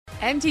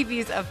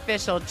MTV's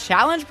official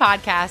Challenge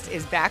podcast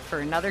is back for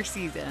another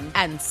season.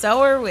 And so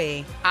are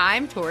we.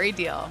 I'm Tori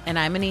Deal. And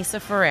I'm Anissa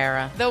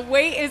Ferreira. The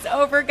wait is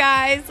over,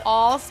 guys.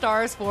 All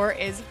Stars 4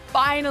 is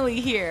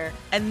finally here.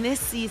 And this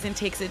season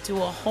takes it to a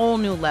whole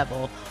new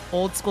level.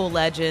 Old school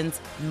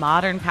legends,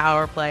 modern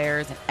power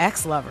players, and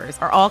ex-lovers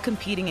are all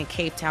competing in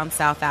Cape Town,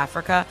 South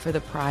Africa for the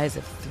prize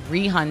of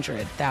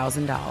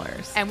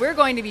 $300,000. And we're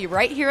going to be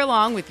right here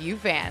along with you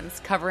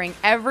fans, covering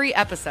every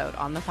episode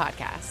on the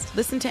podcast.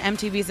 Listen to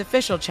MTV's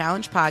official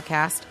Challenge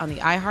podcast on the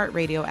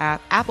iHeartRadio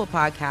app, Apple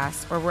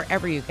Podcasts, or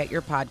wherever you get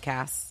your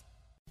podcasts.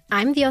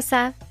 I'm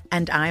Diosa.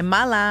 And I'm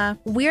Mala.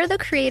 We're the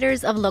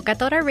creators of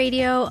Locatora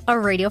Radio, a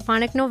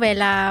radiophonic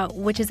novela,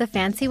 which is a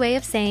fancy way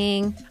of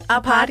saying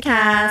a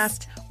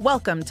podcast.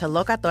 Welcome to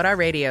Locatora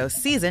Radio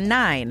Season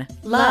 9,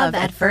 Love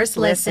at First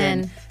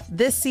Listen.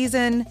 This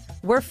season,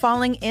 we're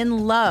falling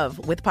in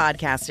love with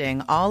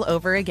podcasting all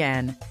over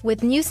again.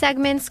 With new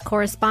segments,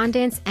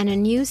 correspondence, and a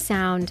new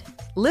sound.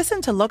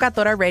 Listen to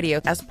Locatora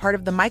Radio as part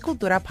of the Michael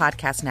Dura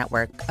Podcast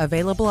Network.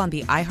 Available on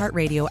the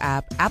iHeartRadio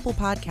app, Apple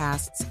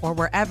Podcasts, or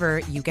wherever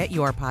you get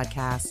your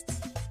podcasts.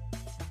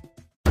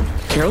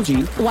 Karol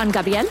G, Juan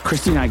Gabriel,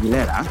 Christina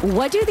Aguilera.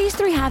 What do these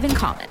three have in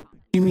common?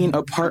 You mean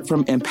apart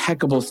from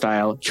impeccable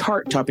style,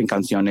 chart-topping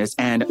canciones,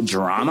 and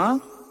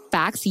drama?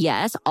 Facts,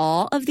 yes,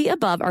 all of the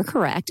above are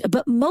correct.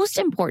 But most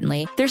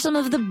importantly, they're some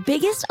of the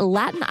biggest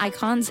Latin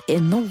icons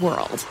in the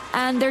world.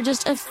 And they're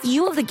just a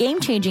few of the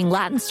game-changing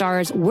Latin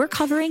stars we're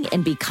covering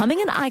in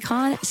Becoming an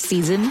Icon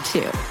Season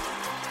 2.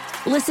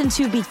 Listen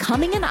to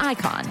Becoming an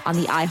Icon on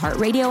the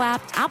iHeartRadio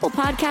app, Apple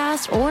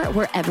Podcasts, or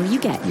wherever you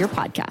get your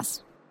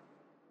podcasts.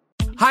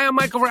 Hi, I'm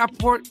Michael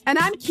Rappaport. And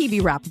I'm Kibi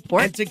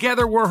Rappaport. And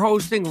together we're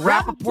hosting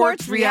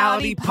Rappaport's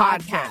Reality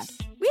Podcast.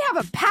 We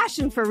have a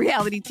passion for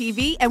reality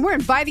TV, and we're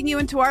inviting you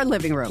into our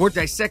living room. We're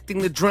dissecting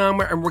the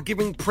drama, and we're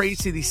giving praise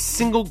to the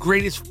single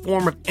greatest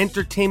form of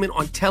entertainment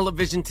on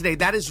television today.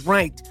 That is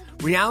right.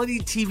 Reality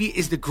TV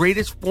is the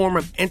greatest form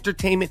of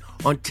entertainment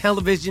on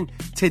television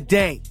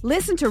today.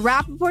 Listen to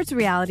Rappaport's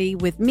Reality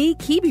with me,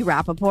 Kibi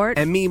Rappaport.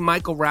 And me,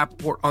 Michael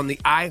Rappaport, on the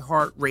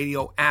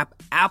iHeartRadio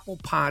app, Apple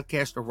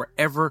Podcast, or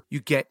wherever you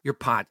get your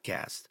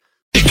podcast.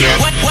 Wake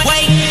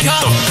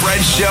up. The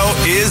Fred Show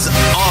is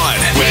on.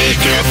 Wake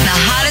up. The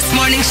hottest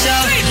morning show.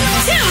 3,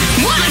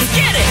 2, 1,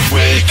 get it.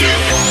 Wake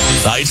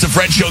up. It's the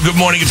Fred Show. Good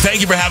morning, and thank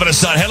you for having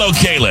us on. Hello,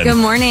 Kaylin. Good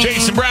morning.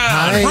 Jason Brown.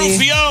 Hi.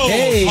 Rufio.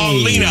 Hey.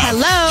 Paulina.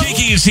 Hello.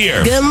 Kiki is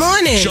here. Good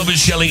morning. Showbiz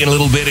Shelley in a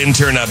little bit.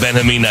 Intern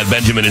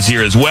Benjamin is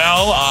here as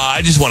well.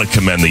 I just want to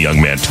commend the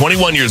young man.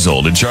 21 years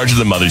old, in charge of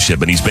the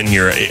mothership, and he's been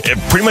here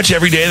pretty much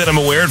every day that I'm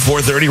aware at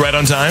 4:30, right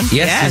on time?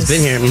 Yes. He's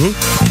been here.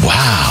 Mm-hmm.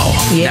 Wow.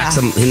 Yeah.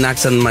 He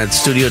knocks on my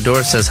studio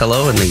door, says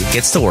hello, and then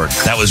gets to work.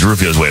 That was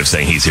Rufio's way of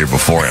saying he's here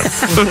before him.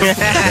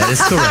 That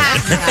is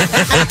correct.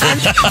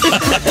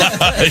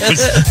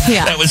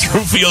 That was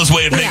Rufio's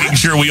way of making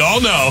sure we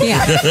all know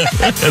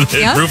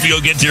that Rufio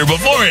gets here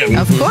before him.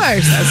 Of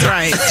course. That's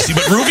right. See,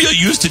 but Rufio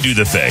used to do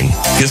the thing,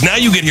 because now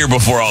you get here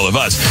before all of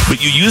us,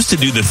 but you used to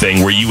do the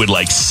thing where you would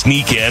like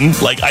sneak in.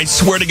 Like, I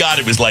swear to God,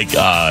 it was like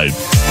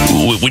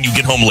when you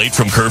get home late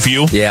from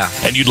curfew. Yeah.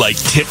 And you'd like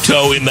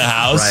tiptoe in the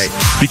house. Right.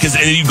 Because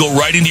and then you go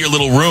right into your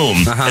little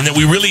room. Uh-huh. And then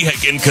we really,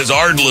 because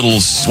our little,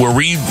 where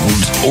we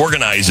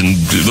organize and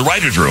the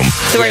writer's room,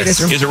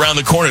 is around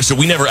the corner. So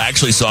we never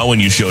actually saw when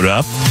you showed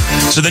up.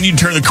 So then you'd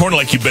turn the corner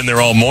like you've been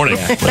there all morning.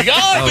 Like,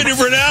 I've been here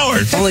for an hour.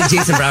 Only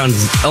Jason Brown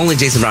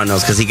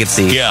knows, because he could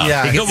see.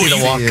 Yeah. He could see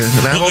the walk.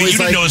 What you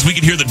didn't know is we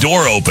could hear the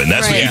door open.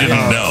 That's what you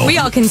didn't know. We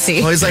all can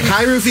see. Well, he's like,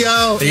 hi,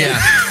 Rufio. Yeah.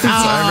 So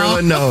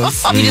everyone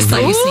knows. You just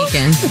let you sneak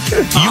in.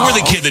 You were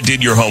the kid that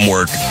did your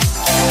homework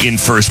in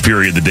first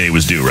period the day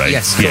was due, right?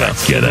 Yes, Yeah,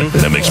 correct. yeah,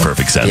 that makes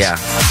perfect sense. Yeah.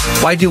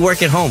 Why do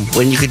work at home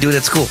when you could do it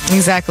at school?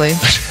 Exactly.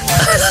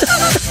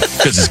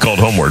 Because it's called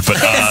homework. But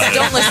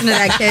Don't listen to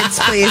that, kids,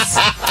 please.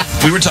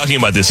 we were talking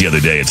about this the other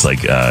day. It's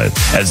like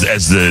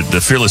as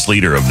the fearless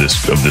leader of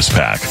this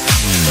pack,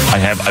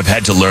 I've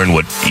had to learn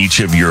what each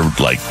of your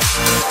like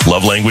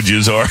love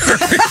languages are.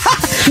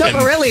 No,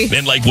 but really.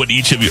 And like what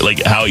each of you,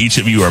 like how each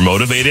of you are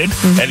motivated,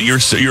 and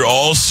you're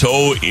all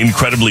so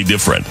incredibly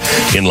different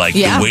in like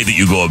the way that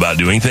you go about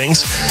doing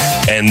things.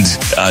 And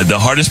the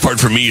hardest part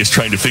for me is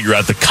trying to figure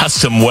out the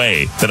custom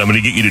way that I'm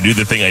going to get you to do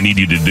the thing I need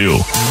you to do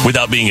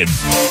without being a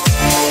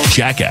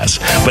jackass.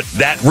 But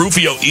that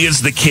Rufio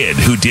is the kid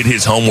who did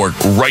his homework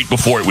right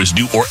before it was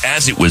due, or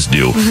as it was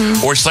due,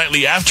 or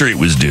slightly after it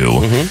was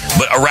due,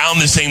 but around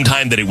the same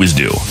time that it was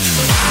due.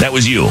 That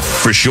was you,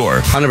 for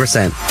sure.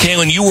 100%.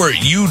 Kaylin,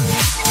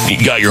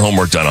 you got your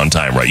homework done on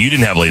time, right? You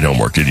didn't have late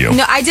homework, did you?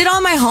 No, I did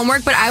all my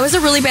homework, but I was a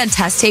really bad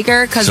test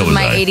taker because of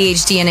my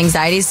ADHD and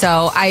anxiety.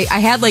 So I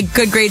had like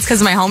good grades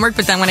because of my homework,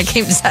 but then when it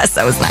came to tests,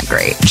 that was not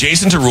great.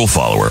 Jason's a rule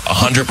follower,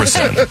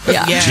 100%.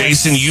 Yeah. Yes.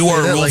 Jason, you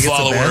are a rule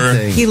follower.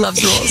 He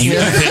loves rules. You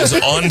do things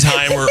on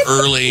time or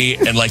early,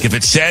 and like if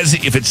it says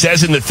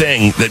in the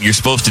thing that you're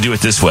supposed to do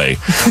it this way,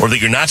 or that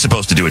you're not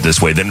supposed to do it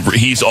this way, then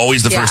he's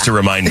always the first to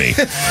remind me.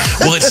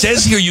 Well, it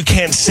says here you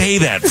can't say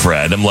that,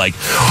 Fred. I'm like,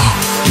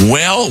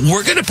 well,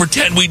 we're gonna to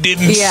pretend we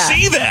didn't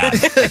see that.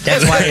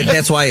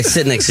 That's why I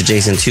sit next to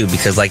Jason too,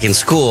 because like in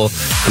school,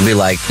 I'd be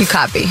like, you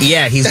copy.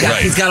 Yeah, he's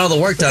got all the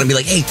work done. I'd be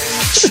like, hey,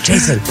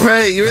 Jason.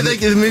 Right, you were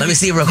like, let me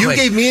see it real quick.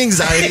 You gave me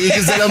anxiety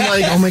because then I'm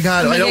like, oh my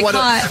God, I don't want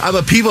to. I'm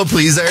a people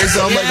pleaser,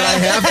 so I'm like, I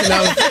have to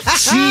now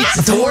cheat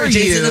for you.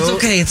 Jason,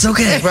 it's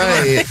okay.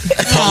 Right.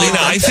 Paulina,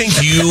 I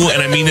think you,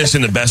 and I mean this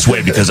in the best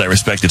way because I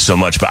respect it so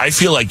much, but I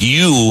feel like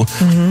you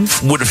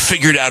would have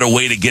figured out a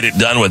way to get it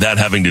done without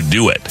having to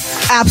do it.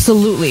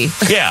 Absolutely.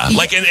 Yeah,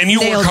 like, and you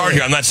work hard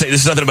here. I'm not saying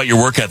this is nothing about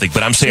your work ethic,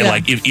 but I'm saying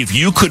like if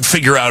you could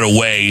figure out a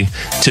way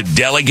to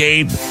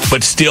delegate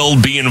but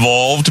still be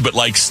involved, but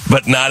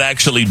not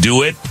actually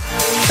do it,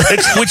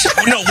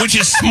 which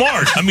is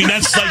smart. I mean,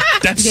 that's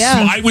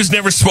I was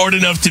never smart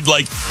enough to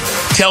like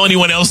tell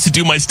anyone else to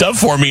do my stuff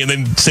for me and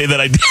then say that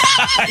I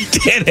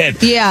did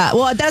it. Yeah,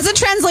 well, it doesn't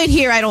translate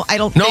here. I don't.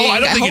 No, I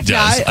don't think it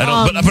does. Not. I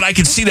don't. But I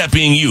can see that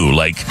being you,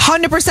 like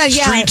 100%.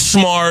 Yeah, street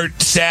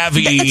smart,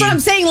 savvy. That's what I'm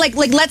saying. Like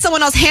let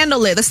someone else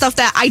handle it. The stuff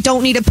that I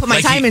don't need to put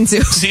my time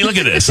into. See, look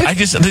at this.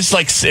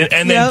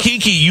 And then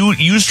Kiki,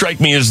 you strike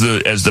me as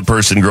the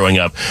person growing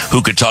up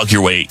who could talk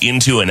your way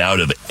into and out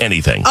of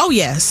anything. Oh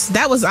yes,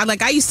 that was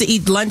I used to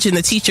eat lunch in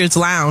the teacher's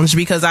lounge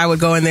because I would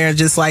go in there and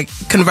just like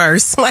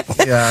converse, like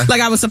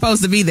I was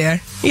supposed to be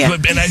there. Yeah,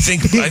 and I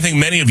think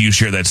many of you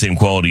share that same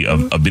quality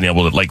of being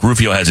able to, like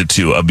Rufio has it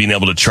too, of being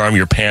able to charm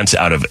your pants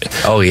out of it.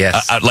 Oh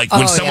yes,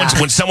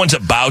 when someone's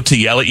about to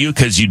yell at you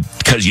because you.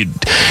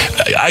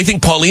 I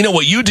think Paulina,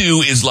 what you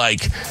do is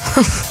like,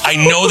 I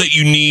know that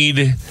you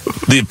need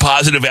the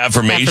positive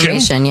affirmation,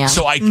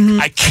 so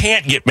I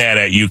can't get mad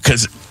at you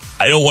because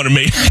I don't want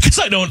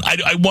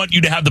to I want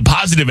you to have the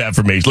positive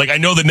affirmation. Like I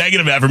know the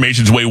negative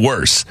affirmation is way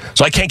worse,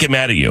 so I can't get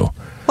mad at you.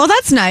 Well,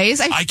 that's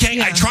nice. I can't.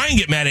 Yeah. I try and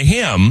get mad at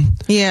him.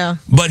 Yeah.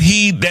 But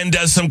he then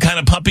does some kind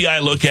of puppy eye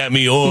look at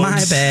me. Oh,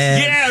 my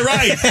bad. Yeah,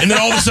 right. And then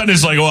all of a sudden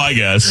it's like, well, I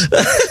guess.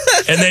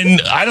 And then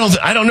I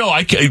don't know.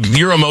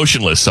 You're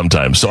emotionless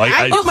sometimes. So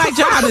I do my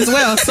job as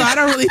well. So I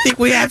don't really think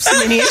we have so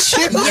many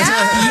issues.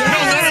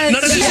 None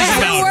of this is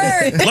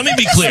about. Let me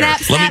be clear.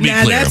 Let me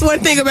be clear. That's one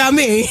thing about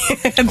me.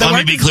 Let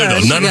me be clear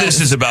though. None of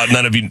this is about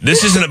none of you.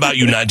 This isn't about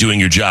you not doing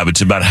your job.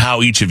 It's about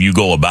how each of you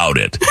go about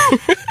it.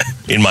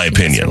 In my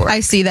opinion. I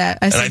see that.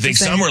 And I think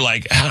some are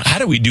like, how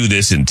do we do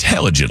this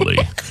intelligently?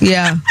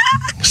 Yeah.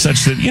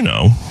 Such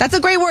that, That's a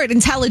great word,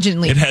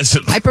 intelligently. It has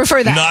I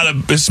prefer that.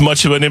 Not as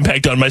much of an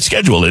impact on my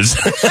schedule as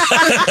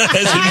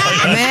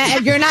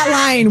Man, you're not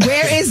lying.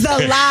 Where is the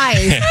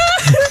lie?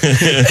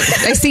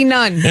 I see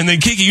none. And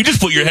then Kiki, you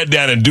just put your head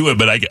down and do it,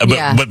 but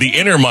the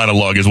inner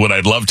monologue is what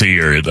I'd love to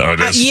hear.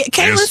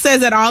 Caitlin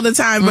says that all the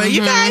time, but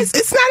you guys,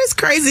 it's not as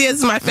crazy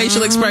as my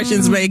facial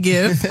expressions may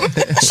give.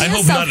 I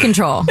hope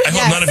self-control. I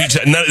hope none of you.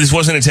 This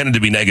wasn't intended to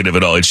be negative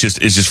at all. It's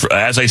just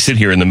as I sit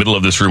here in the middle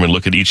of this room and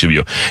look at each of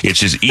you, it's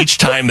just each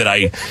time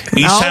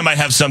time I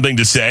have something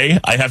to say,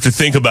 I have to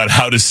think about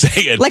how to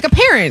say it. Like a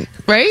parent,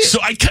 right? So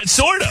I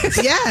sort of.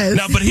 Yes.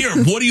 Now, but here,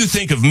 what do you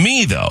think of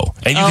me though?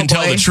 And you can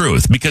tell the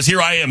truth, because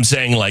here I am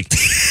saying like,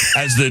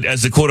 as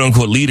the quote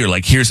unquote leader,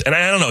 like and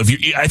I don't know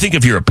I think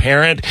if you're a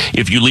parent,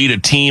 if you lead a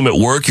team at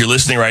work, you're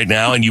listening right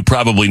now and you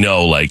probably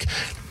know like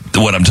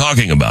what I'm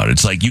talking about.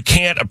 It's like you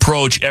can't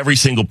approach every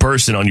single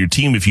person on your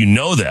team if you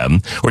know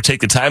them or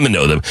take the time to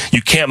know them.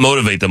 You can't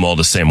motivate them all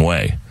the same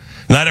way.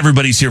 Not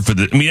everybody's here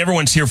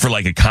everyone's here for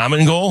like a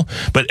common goal,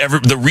 but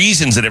the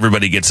reasons that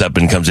everybody gets up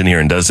and comes in here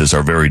and does this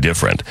are very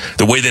different.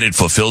 The way that it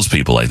fulfills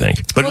people, I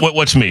think. But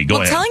what's me? Go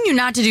ahead. Telling you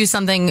not to do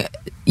something,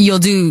 you'll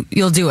do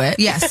it.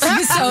 Yes. So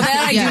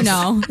that I do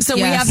know. So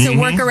we have to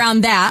work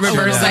around that.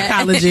 Reverse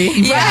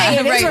psychology. Right.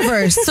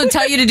 Reverse. So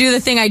tell you to do the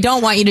thing I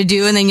don't want you to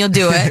do, and then you'll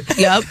do it.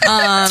 Yep.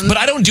 But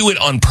I don't do it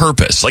on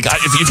purpose. Like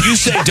if you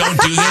say don't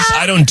do this,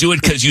 I don't do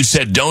it because you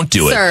said don't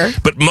do it. Sir.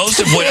 But most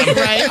of what I'm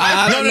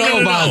I don't know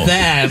about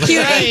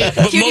that. Right.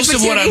 But most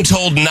of what I'm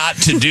told not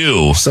to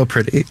do so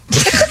pretty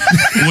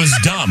was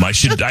dumb. I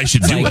should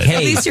do it. Hey,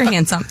 at least you're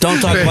handsome. Don't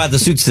talk about the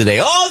suits today.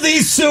 All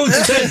these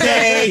suits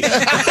today.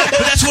 But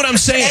that's what I'm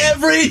saying.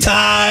 Every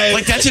time.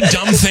 Like that's a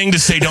dumb thing to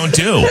say don't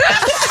do.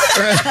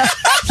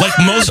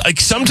 Like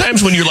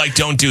sometimes when you're like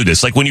don't do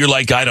this, like when you're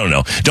like I don't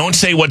know, don't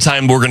say what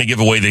time we're going to give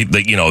away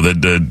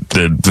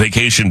the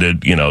vacation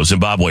to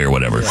Zimbabwe or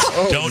whatever.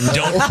 Don't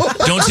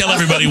tell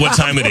everybody what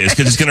time it is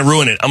because it's going to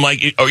ruin it. I'm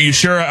like, are you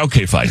sure?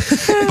 Okay, fine.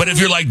 But if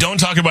you're like don't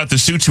talk about the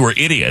suits who are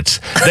idiots,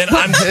 then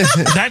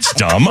that's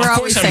dumb. Of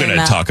course I'm going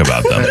to talk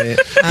about them. Right.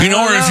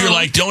 Or if you're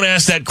like don't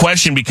ask that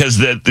question because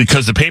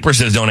the paper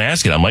says don't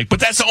ask it. I'm like, but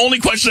that's the only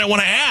question I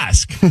want to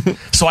ask.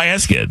 So I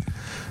ask it.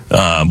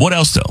 What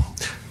else though?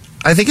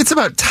 I think it's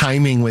about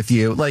timing with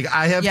you. Like,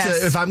 I have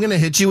to, if I'm going to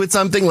hit you with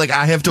something, like,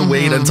 I have to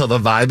wait until the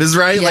vibe is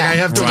right. Yeah. Like, I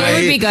have to wait.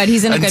 Would be good.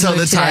 He's in a good mood until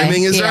the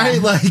timing is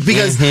right. Like,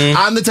 because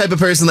I'm the type of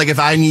person, like, if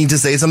I need to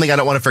say something, I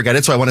don't want to forget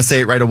it, so I want to say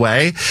it right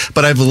away.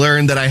 But I've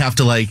learned that I have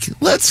to, like,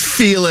 let's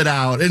feel it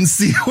out and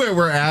see where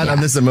we're at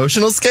on this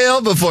emotional scale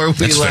before we,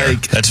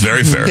 That's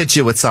very fair. Hit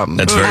you with something.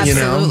 That's very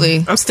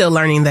Absolutely. I'm still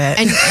learning that.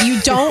 And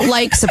you don't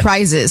like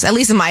surprises, at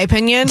least in my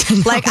opinion.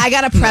 Like, I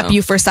got to prep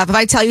you for stuff. If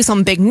I tell you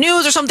some big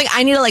news or something,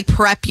 I need to, like,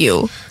 prep you.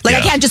 you. Like,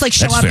 I can't just like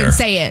show That's up fair. and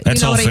say it.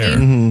 That's you know all what fair. I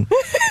mean?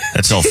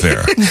 That's all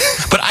fair.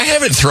 But I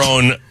haven't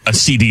thrown a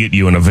CD at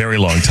you in a very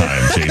long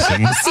time,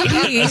 Jason.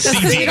 CD? A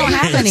CD. We don't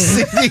have any.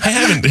 I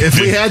haven't. If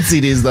we had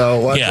CDs,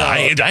 though,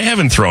 I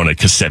haven't thrown a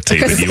cassette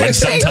tape at you in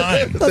some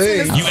time.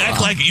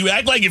 You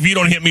act like if you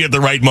don't hit me at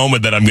the right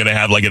moment that I'm going to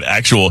have like an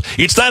actual.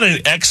 It's not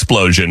an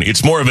explosion.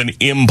 It's more of an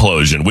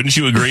implosion. Wouldn't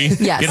you agree?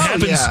 Yes. It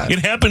happens. It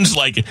happens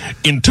like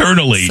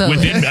internally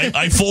within.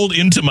 I fold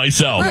into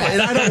myself. Right,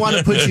 and I don't want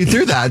to put you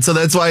through that, so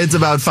that's why it's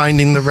about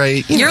finding the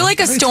right. You're like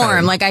a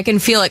storm. Like I can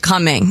feel it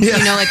coming. Yeah.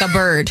 You know, like a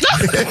bird.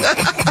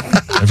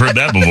 I've heard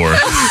that before.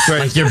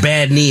 Like your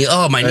bad knee.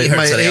 Oh, my knee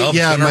hurts today. Oh, it's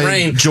gonna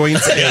rain.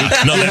 Joints ache.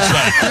 No,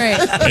 that's right.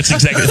 That's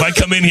exactly. If I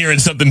come in here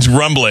and something's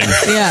rumbling,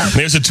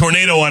 there's a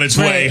tornado on its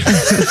way.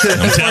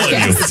 I'm telling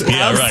you.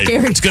 Yeah, right.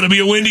 Scared. It's going to be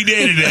a windy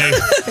day today.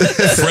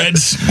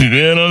 Fred's, I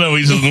don't know.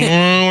 He says,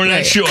 we're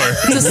not sure.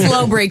 It's a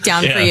slow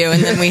breakdown for you,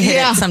 and then we hit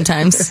it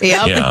sometimes.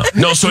 Yep. Yeah.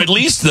 No, so at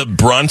least the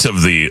brunt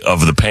of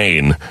the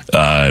pain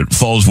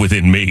falls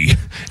within me,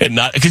 and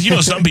not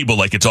because some people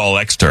like it's all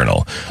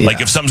external. Yeah.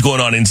 Like if something's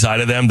going on inside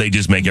of them, they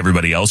just make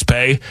everybody else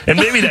pay, and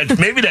maybe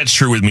that's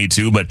true with me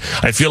too. But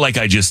I feel like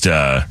I just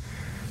I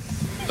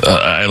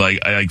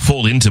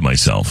fold into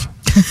myself.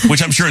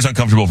 Which I'm sure is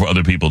uncomfortable for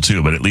other people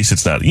too, but at least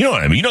it's not. You know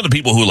what I mean? You know the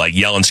people who like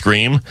yell and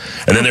scream,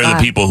 and then there are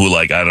the people who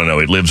like I don't know.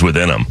 It lives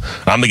within them.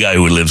 I'm the guy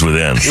who lives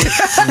within,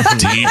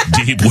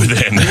 deep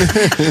within.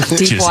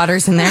 Deep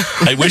waters in there.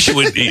 I wish it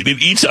would. It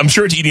eats. I'm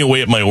sure it's eating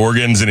away at my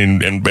organs and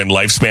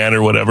lifespan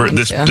or whatever.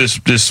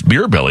 This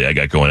beer belly I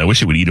got going. I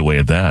wish it would eat away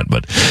at that,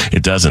 but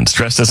it doesn't.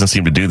 Stress doesn't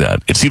seem to do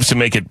that. It seems to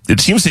make it. It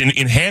seems to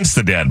enhance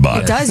the dad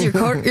bod. It does. Your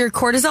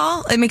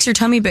cortisol. It makes your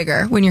tummy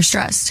bigger when you're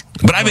stressed.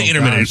 But I've been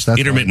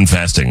intermittent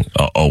fasting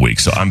all week,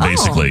 so I'm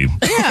basically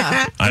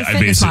I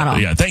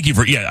basically thank you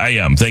for I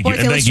am thank you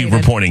and thank you for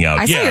pointing out.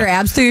 I saw your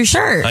abs through your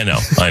shirt. I know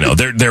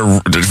they're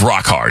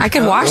rock hard. I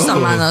could wash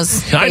some on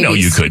those babies. I know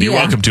you could. You're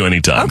welcome to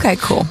any time. Okay,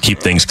 cool. Keep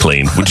things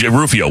clean.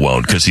 Rufio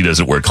won't because he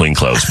doesn't wear clean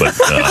clothes, but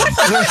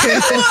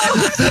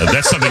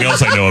that's something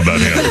else I know about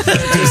him.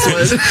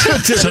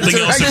 Something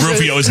else that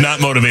Rufio is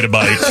not motivated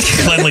by: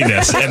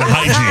 cleanliness and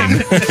hygiene.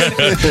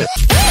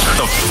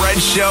 The Fred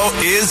Show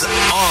is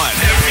on.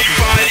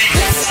 Everybody.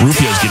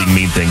 Rufio's getting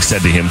mean things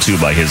said to him too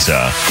by his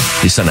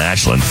son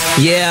Ashland.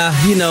 Yeah,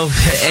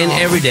 and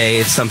every day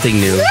it's something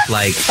new.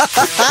 Like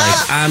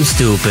I'm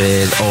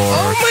stupid,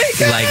 or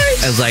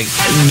I was like,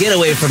 get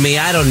away from me,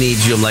 I don't need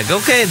you. I'm like,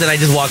 okay, then I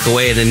just walk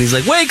away, and then he's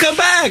like, wait, come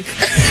back.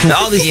 And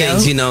all these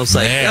things, it's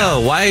like,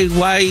 why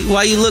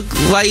you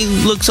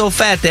look so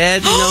fat,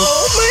 Dad?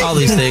 All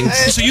these things.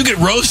 So you get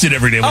roasted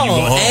every day when you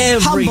go home.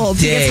 Every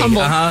day.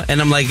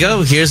 And I'm like,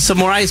 here's some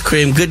more ice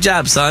cream. Good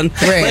job, son.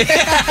 Right.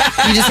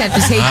 You just have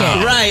to take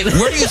it. Right.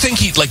 Where do you think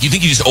he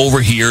just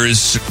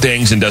overhears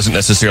things and doesn't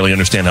necessarily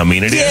understand how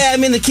mean it is? Yeah, I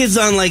mean the kid's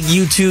on like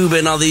YouTube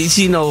and all these,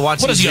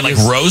 watching. What is he on, like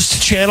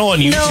roast channel on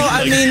YouTube? No,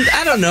 I mean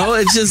I don't know.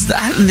 It's just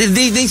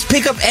they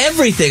pick up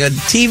everything, a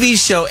TV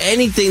show,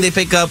 anything they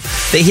pick up,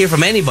 they hear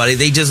from anybody.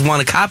 They just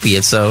want to copy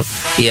it. So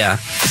yeah.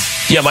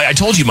 Yeah, I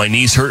told you my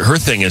niece, her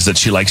thing is that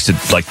she likes to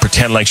like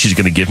pretend like she's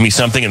going to give me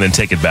something and then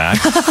take it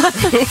back.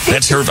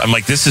 That's her. I'm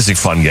like, this is a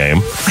fun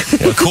game.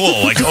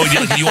 Cool. Like,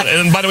 you want?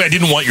 And by the way, I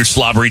didn't want your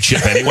slobbery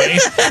chip anyway.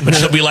 But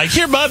she'll be like,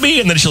 here, Bubby,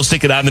 and then she'll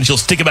stick it out, and then she'll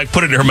stick it back,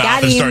 put it in her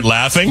mouth, and start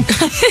laughing.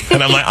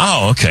 And I'm like,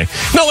 oh, okay.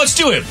 No, let's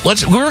do it.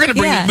 We're going to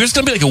bring. It's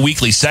going to be like a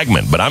weekly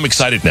segment, but I'm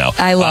excited now.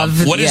 I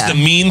love. What is the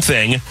mean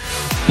thing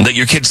that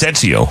your kid said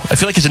to you? I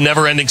feel like it's a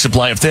never-ending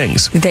supply of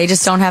things. They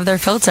just don't have their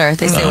filter.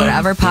 They say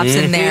whatever pops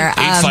in there.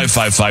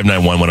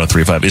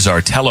 855-591-1035 is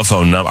our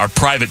telephone number, our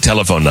private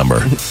telephone number.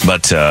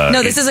 But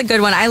no, this is a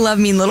good one. I love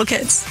mean little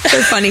kids.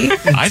 They're funny.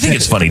 I think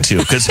it's funny too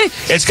because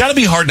it's got to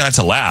be hard not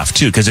to laugh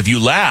too. Because if you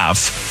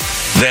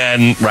laugh,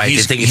 then they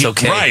think it's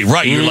okay. Right.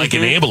 Mm-hmm. You're like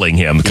enabling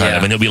him kind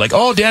of, and he'll be like,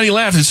 "Oh, Daddy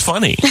laughed. It's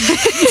funny."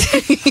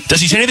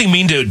 Does he say anything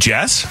mean to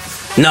Jess?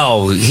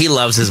 No, he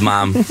loves his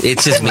mom.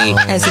 It's just me.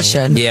 As he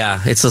should. Yeah,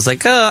 it's just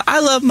like, I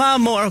love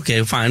mom more.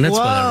 Okay, fine, that's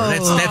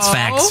whatever. That's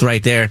facts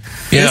right there.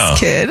 Yeah, this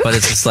kid. But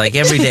it's just like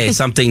every day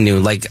something new.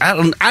 Like I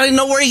don't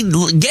know where he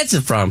gets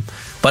it from.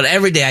 But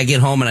every day I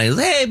get home and I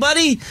say, hey,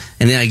 buddy,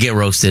 and then I get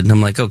roasted. And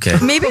I'm like, okay.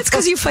 Maybe it's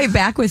because you fight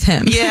back with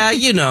him. Yeah,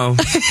 you got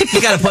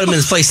to put him in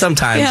his place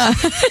sometimes. Yeah.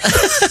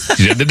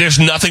 There's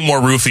nothing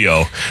more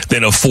Rufio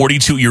than a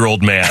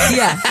 42-year-old man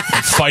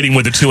fighting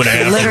with a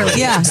 2.5-year-old. Literally,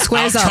 yeah.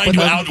 Squares up. Trying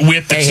to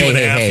outwit the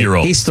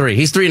 2.5-year-old. He's 3.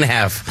 He's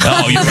 3.5.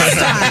 Oh, you're right.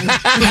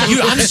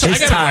 I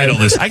got to write all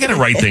this. I got to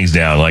write things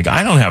down. Like,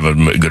 I don't have a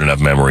good enough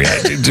memory.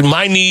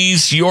 My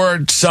niece,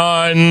 your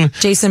son.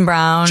 Jason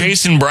Brown. We're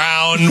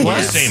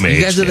the same age.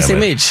 You guys are the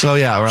same age. Oh,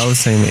 yeah, we're all the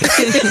same age.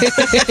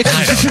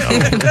 I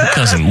don't know. It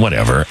doesn't,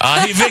 whatever.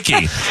 Hey,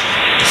 Vicky.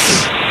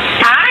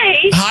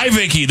 Hi,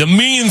 Vicky. The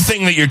mean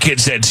thing that your kid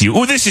said to you.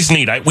 Oh, this is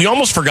neat. We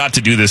almost forgot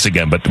to do this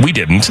again, but we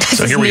didn't.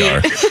 So here we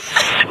are.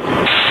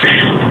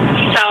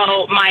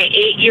 So my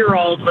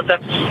 8-year-old was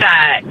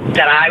upset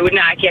that I would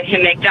not get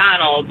him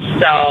McDonald's,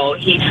 so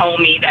he told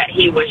me that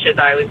he wishes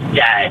I was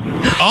dead.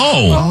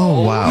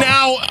 Oh, wow.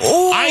 Now,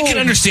 I can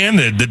understand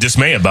the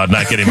dismay about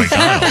not getting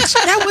McDonald's.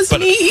 That was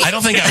but me. I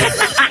don't think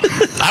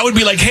I would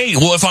be like, hey,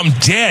 well, if I'm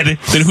dead,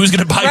 then who's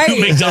going to buy you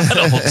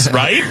McDonald's,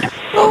 right?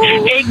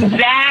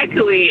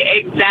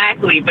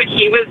 Exactly. But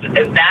he was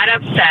that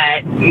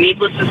upset.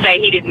 Needless to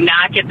say, he did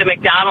not get the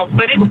McDonald's,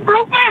 but it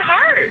broke my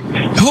heart.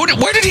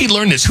 Where did he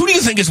learn this? Who do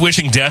you think is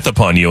wishing death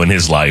upon you in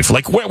his life?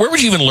 Like, where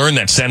would you even learn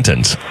that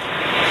sentence?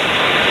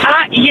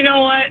 You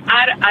know what?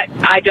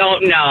 I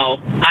don't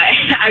know.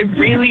 I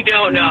really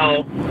don't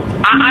know.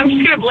 I'm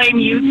just going to blame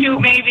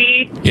YouTube,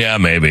 maybe. Yeah,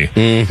 maybe.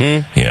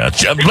 Mm-hmm. Yeah,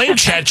 blame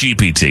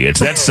ChatGPT.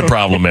 That's the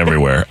problem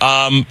everywhere.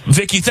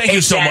 Vicky, thank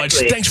you so much.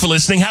 Thanks for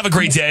listening. Have a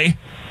great day.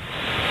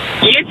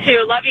 You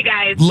too. Love you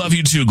guys. Love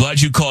you too.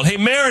 Glad you called. Hey,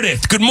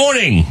 Meredith, good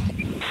morning.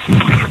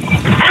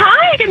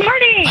 Hi, good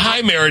morning.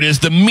 Hi,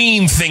 Meredith. The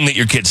mean thing that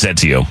your kid said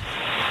to you.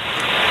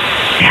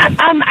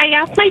 I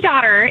asked my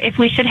daughter if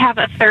we should have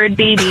a third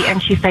baby,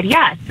 and she said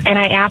yes. And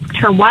I asked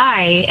her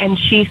why, and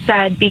she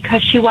said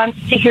because she wants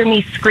to hear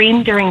me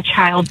scream during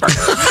childbirth.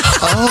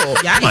 Oh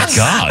my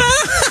God.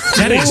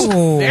 That is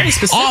very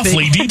specific.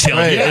 Awfully detailed.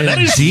 Right, yeah, that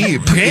is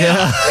deep.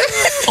 Yeah.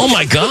 Oh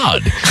my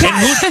God.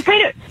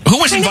 And who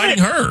was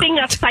inviting her? Thing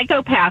a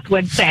psychopath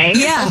would say.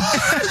 Yeah.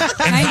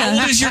 And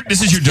how old is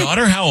this is your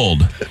daughter? How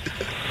old?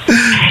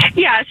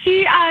 Yeah,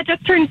 she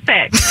just turned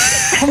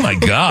 6. Oh my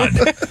God.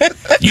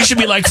 You should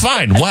be like,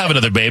 fine, we'll have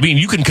another baby and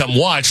you can come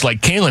watch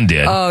like Kaylin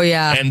did. Oh,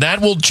 yeah. And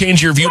that will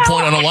change your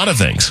viewpoint on a lot of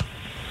things.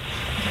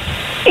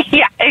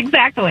 Yeah,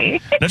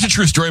 exactly. That's a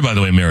true story, by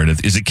the way,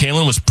 Meredith. Is that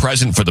Kaylin was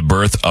present for the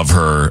birth of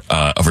her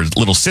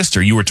little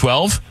sister. You were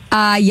 12?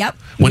 Yep.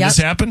 When this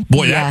happened?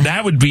 Boy,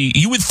 that would be,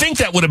 you would think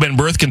that would have been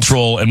birth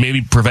control and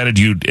maybe prevented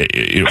you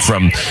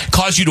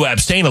caused you to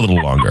abstain a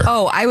little longer.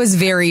 Oh, I was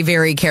very,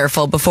 very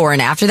careful before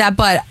and after that.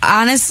 But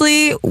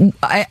honestly,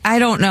 I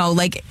don't know.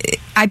 Like,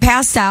 I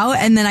passed out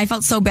and then I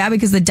felt so bad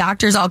because the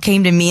doctors all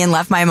came to me and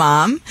left my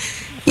mom.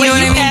 You know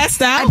what I mean?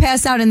 Passed out? I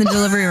passed out in the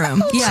delivery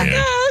room.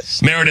 Yeah.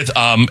 Meredith,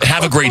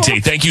 have a great day.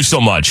 Thank you so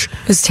much.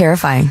 It was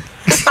terrifying.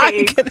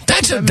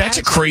 That's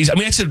a crazy, I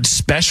mean, it's a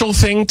special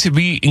thing to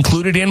be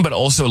included in, but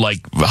also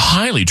like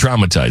highly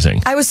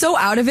traumatizing. I was so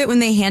out of it when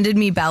they handed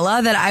me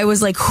Bella that I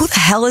was like, who the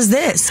hell is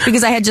this?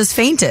 Because I had just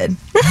fainted.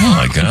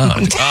 Oh my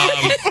God.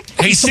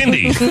 Hey,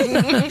 Cindy.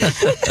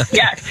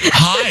 Yes.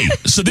 Hi.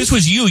 So this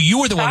was you.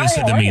 You were the one who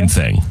said the mean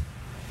thing.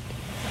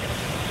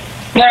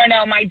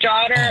 No, my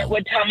daughter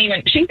would tell me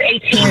when she's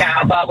 18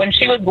 now, but when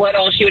she was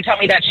little, she would tell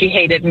me that she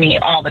hated me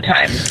all the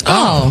time.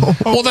 Oh,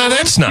 well,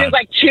 that's not. She was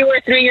like 2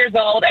 or 3 years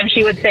old, and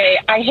she would say,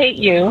 I hate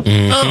you.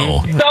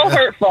 Oh. So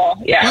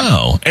hurtful. Yeah.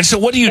 Oh. And so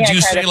what do you do?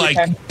 You say like,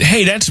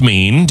 hey, that's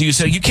mean? Do you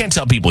say, you can't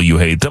tell people you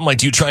hate them? Like,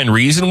 do you try and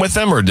reason with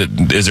them, or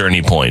is there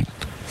any point?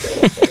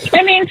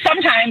 I mean,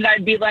 sometimes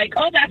I'd be like,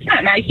 oh, that's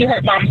not nice. You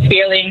hurt Mom's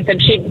feelings. And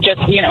she'd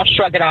just,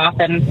 shrug it off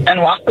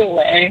and walk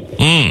away.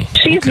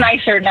 She's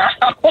nicer now.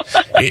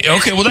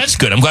 Okay, well, that's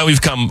good. I'm glad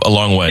we've come a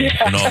long way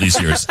in all these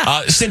years.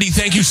 Cindy,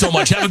 thank you so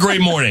much. Have a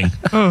great morning.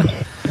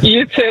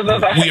 You too.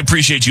 Bye-bye. We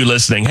appreciate you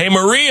listening. Hey,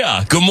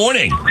 Maria, good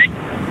morning.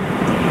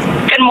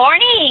 Good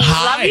morning.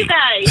 Hi. Love you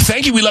guys.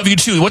 Thank you. We love you,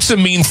 too. What's the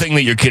mean thing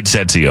that your kid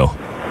said to you?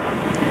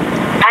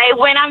 I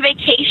went on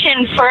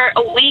vacation for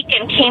a week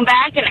and came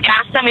back and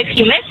asked him if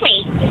he missed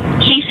me.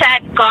 He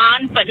said,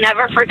 gone, but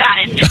never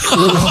forgotten.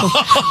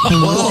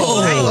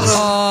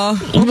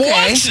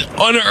 What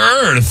on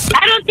earth?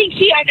 I don't think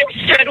he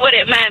understood what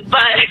it meant,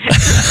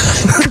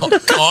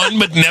 but... Gone,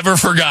 but never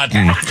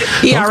forgotten.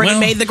 He already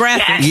made the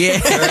graphic.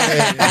 Yeah.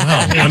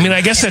 Wow. I mean,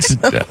 I guess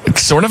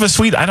that's sort of a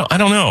sweet... I don't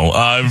know.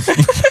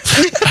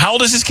 How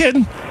old is this kid?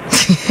 7.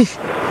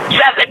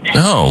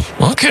 Oh,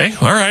 okay.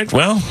 All right.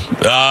 Well,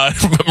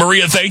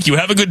 Maria, thank you.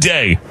 Have a good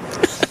day.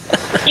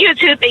 You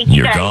too. Thank you.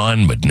 You're guys.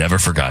 gone, but never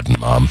forgotten,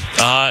 Mom.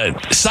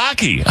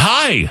 Saki,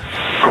 hi.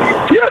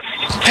 Yes.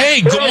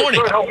 Hey, good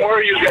morning. How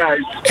are you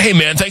guys? Hey,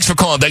 man, thanks for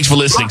calling. Thanks for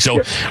listening.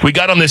 So we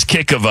got on this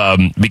kick of,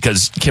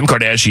 because Kim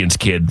Kardashian's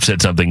kid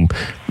said something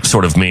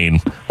sort of mean.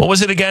 What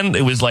was it again?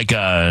 It was like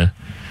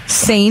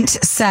Saint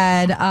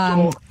said,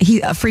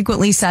 he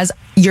frequently says,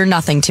 you're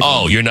nothing to me.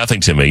 Oh, you're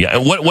nothing to me. Yeah.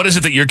 What is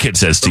it that your kid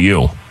says to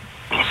you?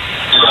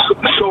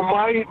 So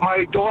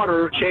my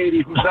daughter,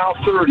 Katie, who's now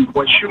 30,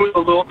 when she was a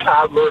little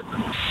toddler,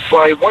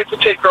 I went to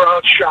take her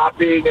out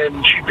shopping,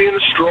 and she'd be in a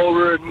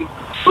stroller, and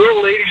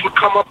little ladies would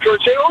come up to her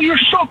and say, oh, you're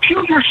so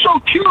cute, you're so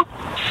cute.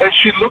 And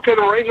she'd look at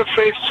her right in the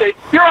face and say,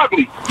 you're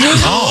ugly.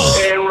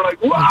 Oh. And we're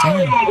like, wow.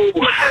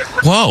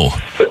 Whoa.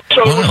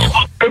 So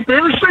it's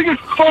embarrassing and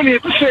funny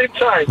at the same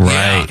time.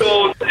 Right.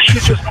 So she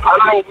just, I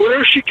don't know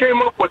where she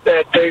came up with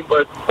that thing,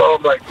 but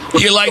I'm like,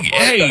 you're like,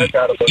 hey,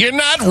 you're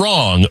not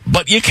wrong,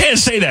 but you can't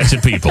say that to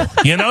people.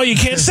 You know, you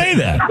can't say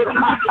that.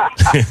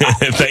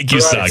 Thank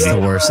you, Soggy. It's the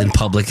worst in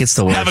public. It's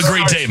the worst. Have a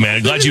great day,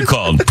 man. Glad you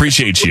called.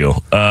 Appreciate you.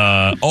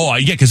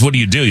 Because what do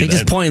you do? They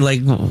just point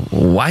like,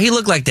 why he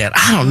look like that?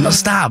 I don't know.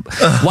 Stop.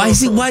 Why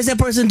is that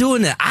person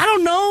doing that? I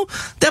don't know.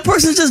 That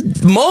person's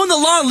just mowing the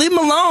lawn. Leave him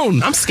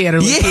alone. I'm scared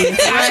of kids.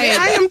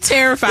 I am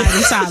terrified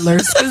of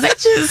toddlers because they're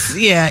just,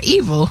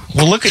 evil.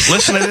 Well,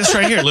 listen to this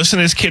right here. Listen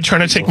to this kid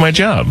trying to take my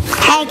job.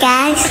 Hey,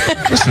 guys.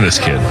 Listen to this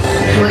kid.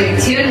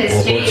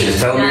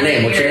 Tell them your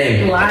name. What's your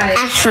name?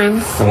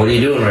 Ashton. And what are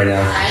you doing right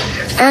now?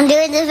 I'm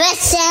doing the Fred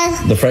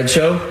show. The Fred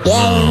Show?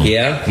 Yeah.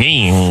 Yeah?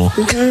 Me.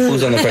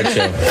 Who's on the Fred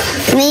Show?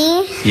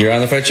 Me. You're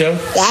on the Fred Show?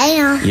 Yeah, I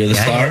am. You're the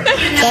star? Yeah,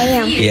 I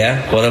am.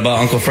 Yeah? What about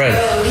Uncle Fred?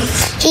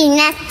 He's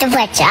not the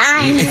Fred show.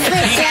 I'm the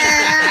Fred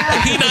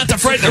show. He's not the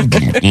Fred.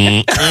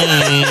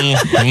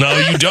 No,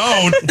 you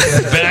don't.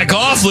 Back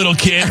off, little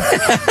kid.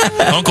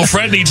 Uncle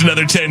Fred needs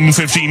another 10,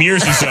 15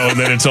 years or so, and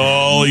then it's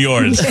all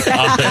yours.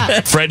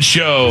 Fred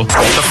Show.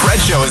 The Fred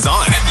Show is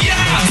on.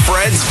 Yeah.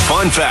 Fred's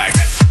Fun Fact.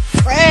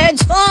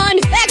 Fred's Fun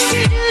Fact. The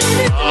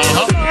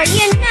more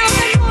you know,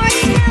 the more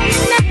you know.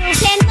 You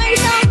can learn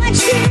so much.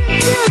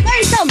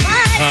 Learn so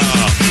much.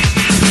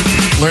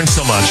 Learn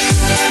so much.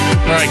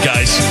 All right,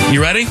 guys.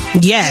 You ready?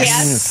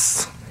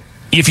 Yes.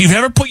 If you've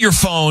ever put your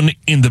phone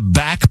in the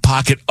back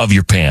pocket of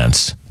your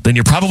pants, then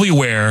you're probably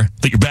aware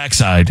that your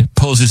backside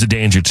poses a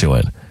danger to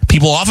it.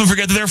 People often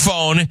forget that their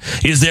phone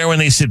is there when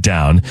they sit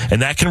down,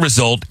 and that can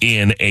result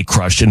in a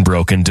crushed and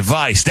broken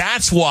device.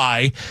 That's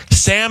why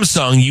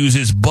Samsung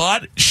uses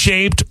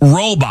butt-shaped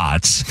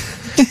robots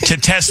to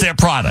test their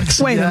products.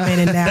 Wait a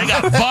minute now. They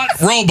got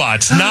butt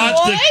robots, not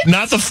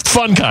the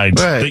fun kind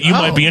that you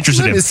might be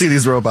interested in. Let me see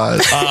these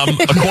robots.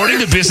 According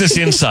to Business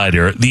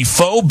Insider, the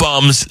faux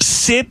bums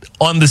sit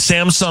on the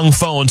Samsung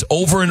phones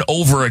over and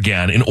over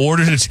again in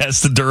order to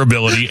test the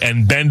durability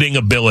and bending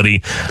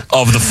ability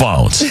of the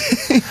phones.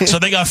 So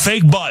they got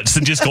fake butts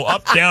that just go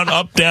up, down,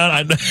 up,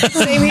 down.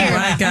 Same here. Oh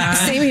my God.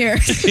 Same here.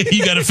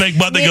 You got a fake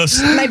butt that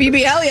goes... My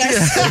BBL,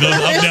 yes. It goes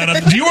up, down,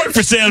 up. Do you work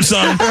for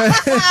Samsung?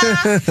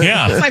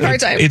 Yeah. It's my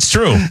part-time. It's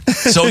true.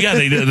 So, yeah,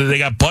 they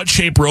got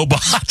butt-shaped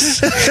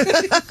robots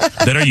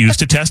that are used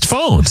to test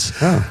phones.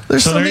 Oh.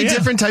 There's so many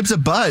different types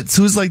of butts.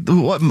 Who's like,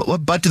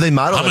 what butt do they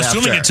model I'm it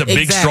assuming after? it's a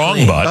big,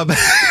 strong butt.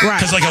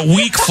 Because, like, a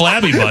weak,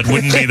 flabby butt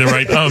wouldn't be the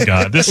right... Oh,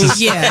 God. This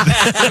is... Yeah.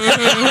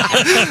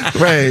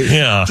 Right.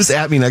 Yeah. Just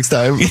at me next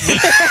time.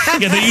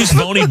 Yeah, they use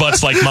bony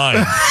butts like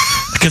mine.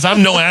 Because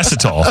I'm no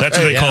acetol. That's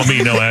what they call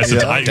me, no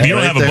acetol. Yeah, you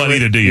don't have a butt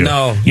either, do you?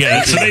 No.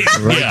 Yeah, so they,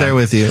 there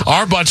with you.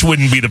 Our butts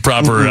wouldn't be the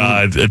proper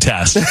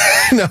test.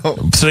 No.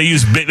 So they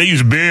use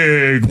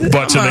big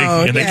butts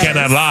and they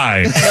cannot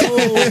lie.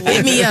 Oh,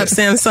 hit me up,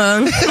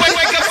 Samsung. Wake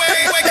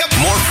up.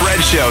 More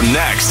Fred Show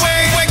next.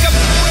 Wake up.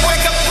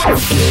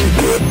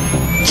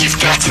 You've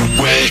got to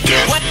wake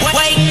up.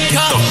 Wake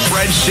up. The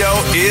Fred Show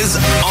is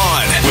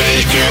on.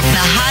 Wake up.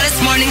 The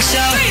hottest morning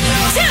show. 3,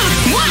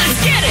 2, 1, let's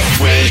get it.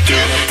 Wake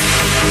up.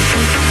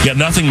 Yeah,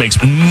 nothing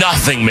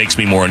makes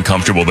me more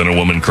uncomfortable than a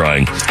woman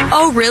crying.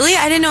 Oh, really?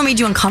 I didn't know it made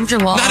you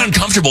uncomfortable. Not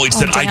uncomfortable. It's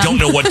that I don't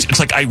know what. It's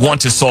like I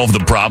want to solve the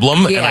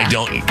problem, and I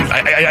don't.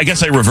 I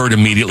guess I revert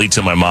immediately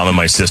to my mom and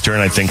my sister,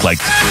 and I think like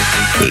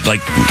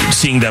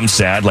seeing them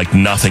sad, like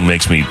nothing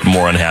makes me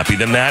more unhappy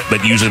than that.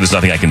 But usually there's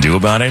nothing I can do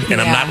about it,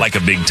 and I'm not like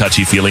a big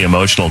touchy-feely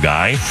emotional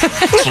guy.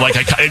 So like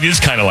it is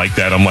kind of like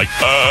that. I'm like,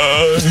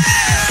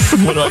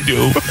 what do I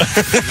do?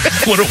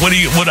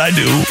 what I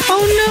do?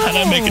 Oh no! How do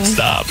I make it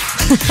stop?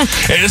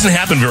 It doesn't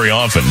happen very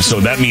often,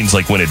 so that means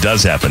like when it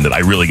does happen that I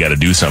really got to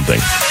do something,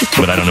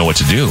 but I don't know what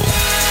to do.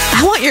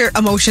 I want your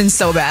emotions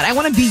so bad. I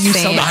want to be you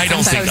so bad. I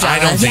don't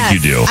think you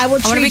do. I will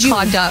trade you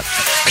clogged up.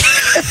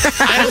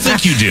 I don't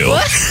think you do.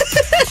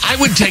 I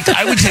would take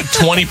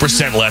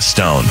 20% less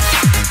stone.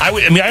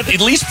 I'd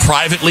at least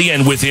privately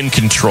and within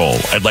control.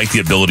 I'd like the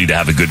ability to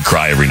have a good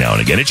cry every now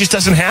and again. It just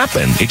doesn't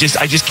happen. I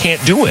just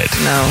can't do it.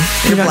 No,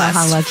 you don't know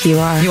how lucky you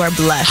are. You are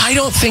blessed. I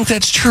don't think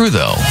that's true,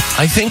 though.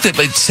 I think that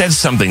it says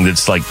something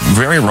that's like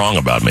very wrong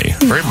about me,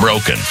 very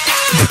broken.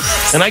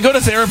 And I go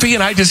to therapy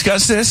and I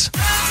discuss this.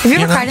 Have you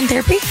ever cried in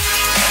therapy?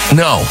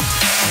 No.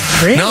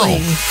 Really? No,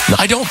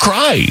 I don't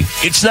cry.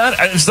 It's not.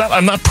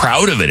 I'm not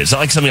proud of it. It's not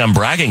like something I'm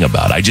bragging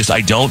about. I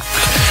don't.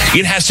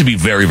 It has to be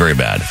very, very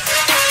bad.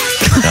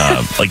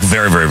 Like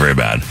very, very, very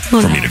bad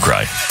for me to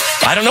cry.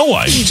 I don't know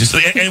why.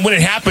 And when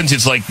it happens,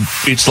 it's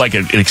like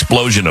an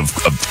explosion of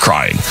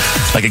crying.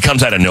 Like it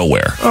comes out of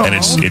nowhere, and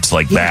it's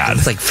like bad.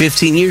 It's like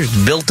 15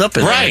 years built up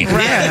in right. there.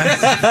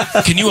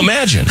 Yeah. Can you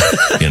imagine?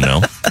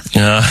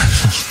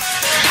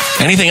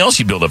 Anything else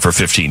you build up for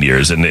 15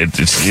 years, and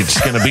it's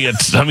going to be I'm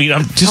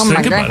just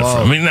thinking about it.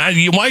 I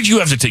mean, why'd you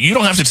have to take? You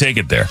don't have to take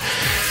it there.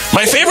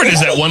 My favorite is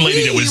that one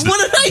lady that was. What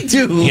did I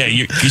do?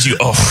 Yeah, because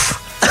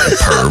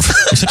Perv.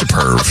 You're such a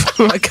perv.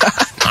 Oh my God.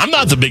 I'm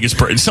not the biggest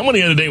perv. Someone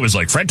the other day was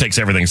like, Fred takes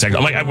everything sexual.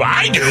 I'm like,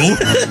 I do.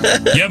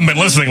 You haven't been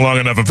listening long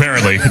enough,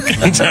 apparently.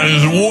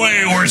 There's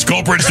way worse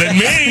culprits than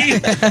me.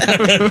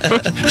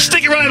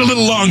 Stick around a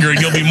little longer and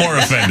you'll be more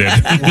offended.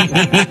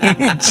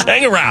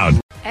 Hang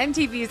around.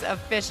 MTV's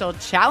official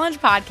Challenge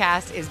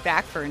podcast is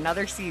back for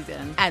another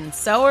season. And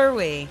so are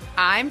we.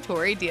 I'm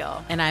Tori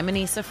Deal. And I'm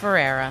Anissa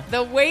Ferreira.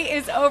 The wait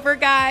is over,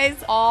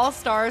 guys. All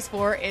Stars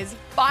 4 is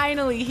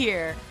finally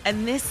here.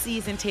 And this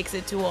season takes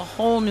it to a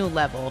whole new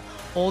level.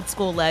 Old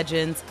school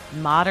legends,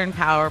 modern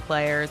power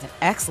players, and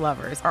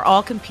ex-lovers are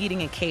all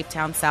competing in Cape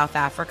Town, South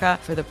Africa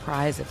for the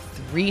prize of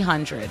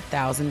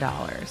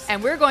 $300,000.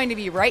 And we're going to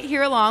be right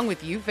here along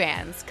with you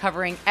fans,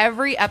 covering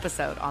every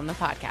episode on the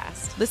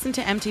podcast. Listen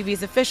to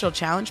MTV's official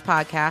Challenge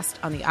podcast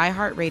on the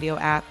iHeartRadio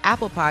app,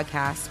 Apple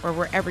Podcasts, or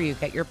wherever you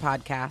get your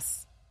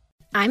podcasts.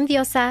 I'm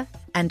Diosa.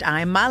 And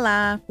I'm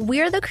Mala.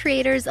 We're the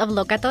creators of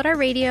Locatora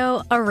Radio,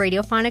 a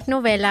radiophonic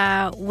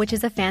novela, which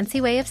is a fancy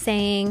way of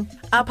saying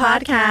a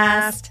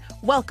podcast.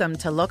 Welcome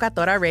to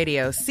Locatora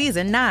Radio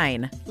Season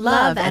 9.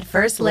 Love at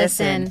First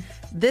Listen.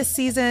 This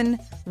season,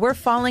 we're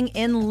falling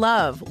in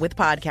love with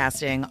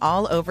podcasting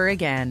all over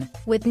again.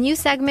 With new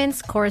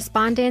segments,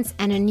 correspondence,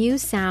 and a new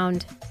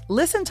sound.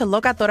 Listen to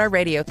Locatora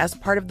Radio as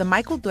part of the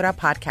Michael Dura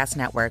Podcast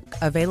Network,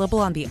 available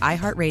on the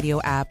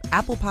iHeartRadio app,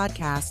 Apple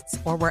Podcasts,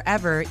 or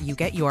wherever you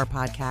get your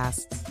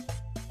podcasts.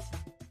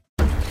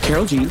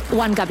 Karol G,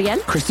 Juan Gabriel,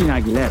 Christina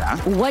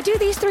Aguilera. What do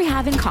these three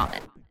have in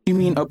common? You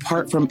mean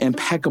apart from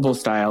impeccable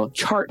style,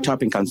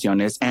 chart-topping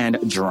canciones, and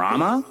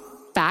drama?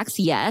 Facts,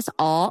 yes,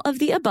 all of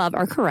the above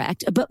are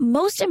correct, but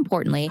most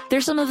importantly,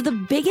 they're some of the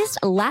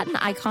biggest Latin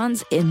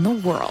icons in the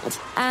world.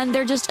 And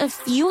they're just a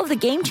few of the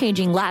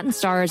game-changing Latin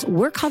stars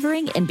we're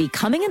covering in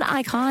Becoming an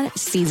Icon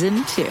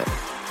Season 2.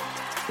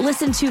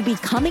 Listen to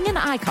Becoming an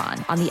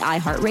Icon on the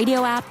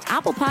iHeartRadio app,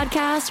 Apple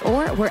Podcasts,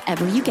 or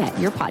wherever you get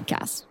your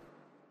podcasts.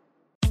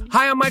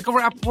 Hi, I'm Michael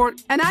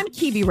Rappaport. And I'm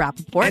Kibi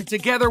Rappaport. And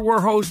together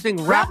we're hosting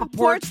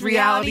Rappaport's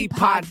Reality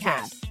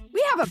Podcast.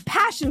 We have a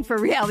passion for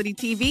reality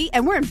TV,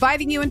 and we're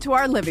inviting you into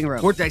our living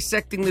room. We're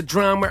dissecting the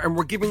drama, and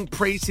we're giving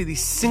praise to the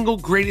single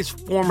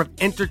greatest form of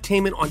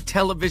entertainment on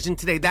television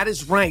today. That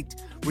is right.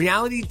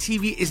 Reality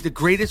TV is the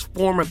greatest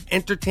form of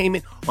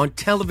entertainment on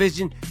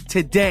television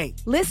today.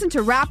 Listen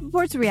to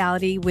Rappaport's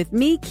Reality with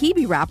me,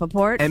 Kibi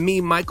Rappaport. And me,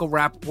 Michael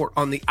Rappaport,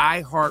 on the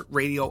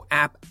iHeartRadio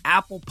app,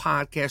 Apple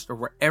Podcast, or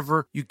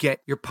wherever you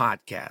get your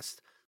podcast.